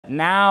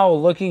now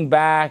looking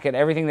back at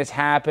everything that's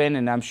happened,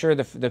 and I'm sure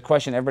the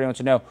question everybody wants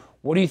to know,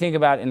 what do you think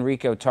about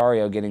Enrique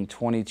Tarrio getting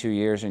 22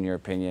 years, in your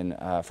opinion,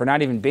 for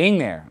not even being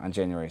there on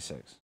January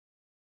 6th?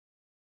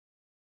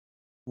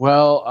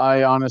 Well,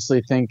 I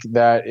honestly think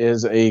that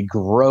is a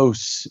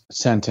gross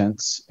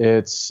sentence.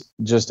 It's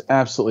just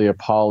absolutely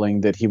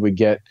appalling that he would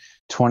get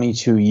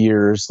 22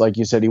 years. Like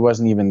you said, he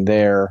wasn't even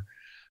there.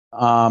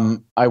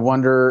 I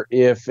wonder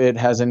if it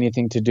has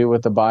anything to do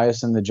with the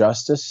bias in the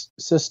justice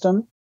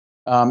system.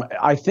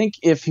 I think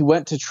if he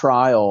went to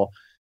trial,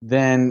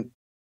 then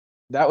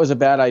that was a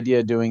bad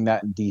idea doing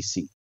that in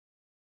D.C.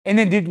 And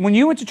then when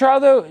you went to trial,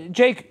 though,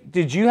 Jake,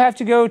 did you have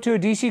to go to a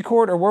D.C.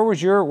 court, or where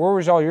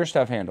was all your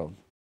stuff handled?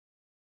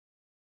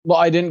 Well,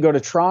 I didn't go to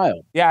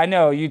trial. Yeah, I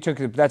know you took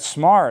that's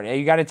smart.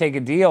 You got to take a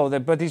deal.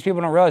 But these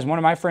people don't realize. One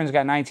of my friends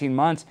got 19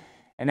 months,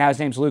 and now his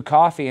name's Luke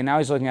Coffey, and now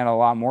he's looking at a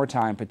lot more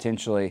time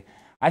potentially.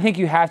 I think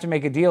you have to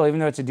make a deal, even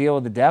though it's a deal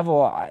with the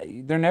devil.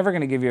 They're never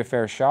going to give you a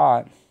fair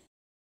shot.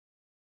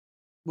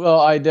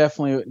 Well, I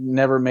definitely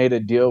never made a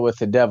deal with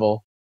the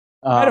devil.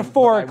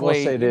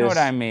 Metaphorically, you know what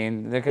I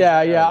mean.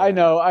 Yeah, I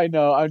know.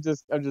 I'm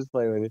just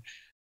playing with it.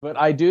 But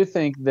I do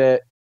think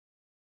that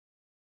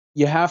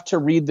you have to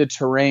read the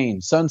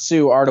terrain. Sun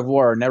Tzu, Art of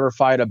War, never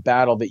fight a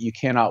battle that you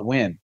cannot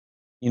win.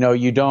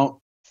 You don't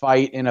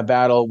fight in a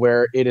battle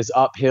where it is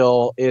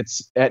uphill,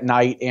 it's at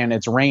night, and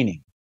it's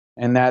raining.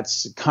 And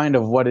that's kind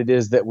of what it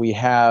is that we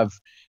have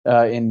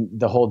in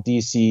the whole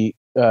DC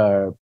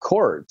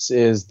courts,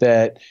 is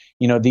that,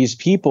 these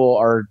people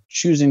are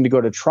choosing to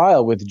go to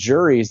trial with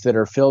juries that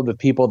are filled with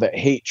people that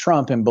hate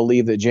Trump and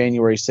believe that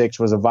January 6th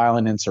was a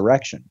violent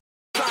insurrection.